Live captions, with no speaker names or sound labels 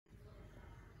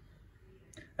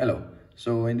Hello,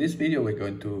 so in this video we're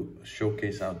going to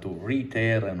showcase how to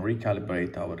re-tear and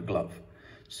recalibrate our glove.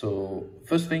 So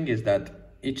first thing is that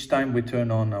each time we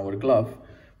turn on our glove,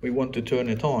 we want to turn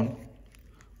it on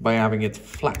by having it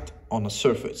flat on a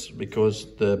surface,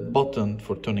 because the button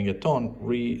for turning it on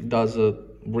does a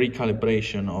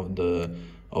recalibration of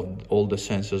all the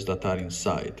sensors that are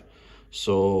inside.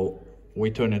 So we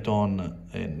turn it on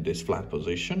in this flat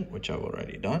position, which I've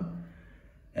already done.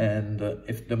 And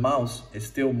if the mouse is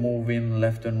still moving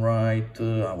left and right,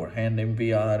 our hand in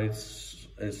VR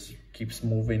keeps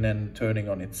moving and turning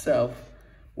on itself,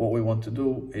 what we want to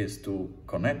do is to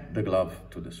connect the glove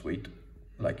to the suite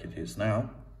like it is now,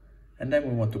 and then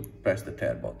we want to press the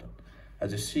tear button.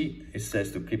 As you see, it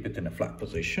says to keep it in a flat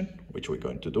position, which we're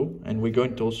going to do, and we're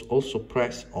going to also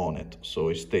press on it so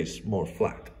it stays more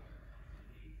flat.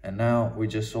 And now we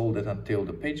just hold it until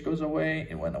the page goes away.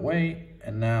 It went away,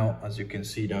 and now, as you can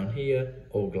see down here,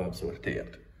 all gloves were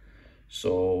teared.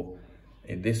 So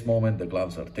in this moment the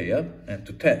gloves are teared, and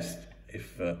to test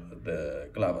if the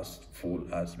glove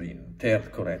has been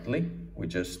teared correctly, we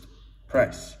just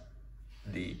press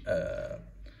the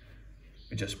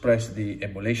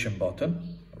emulation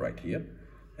button right here,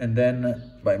 and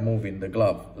then by moving the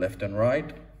glove left and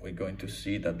right, we're going to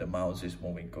see that the mouse is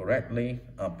moving correctly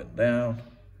up and down,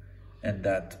 and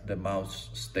that the mouse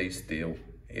stays still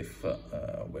if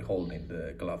we're holding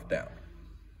the glove down.